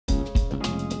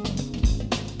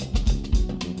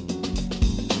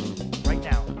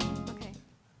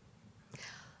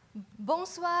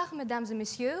Bonsoir, mesdames et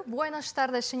messieurs. Buenas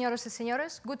tardes, señoras y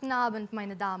señores. Guten Abend,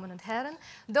 meine Damen und Herren.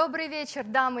 Добрый вечер,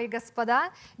 дамы и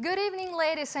господа. Good evening,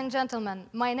 ladies and gentlemen.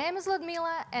 My name is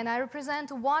Ludmila, and I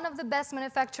represent one of the best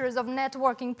manufacturers of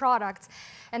networking products,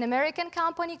 an American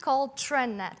company called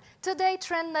Trendnet. Today,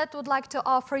 Trendnet would like to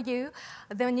offer you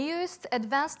the newest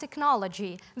advanced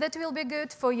technology that will be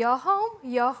good for your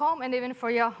home, and even for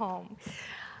your home.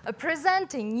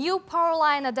 Presenting new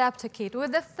Powerline adapter kit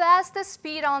with the fastest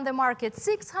speed on the market,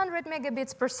 600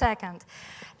 megabits per second.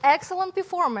 Excellent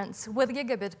performance with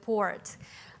gigabit port.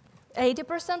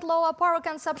 80% lower power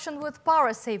consumption with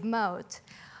power save mode.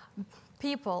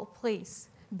 People, please,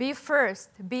 be first,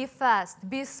 be fast,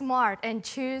 be smart, and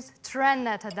choose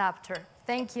Trendnet adapter.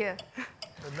 Thank you.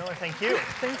 No, thank you.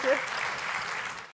 Thank you.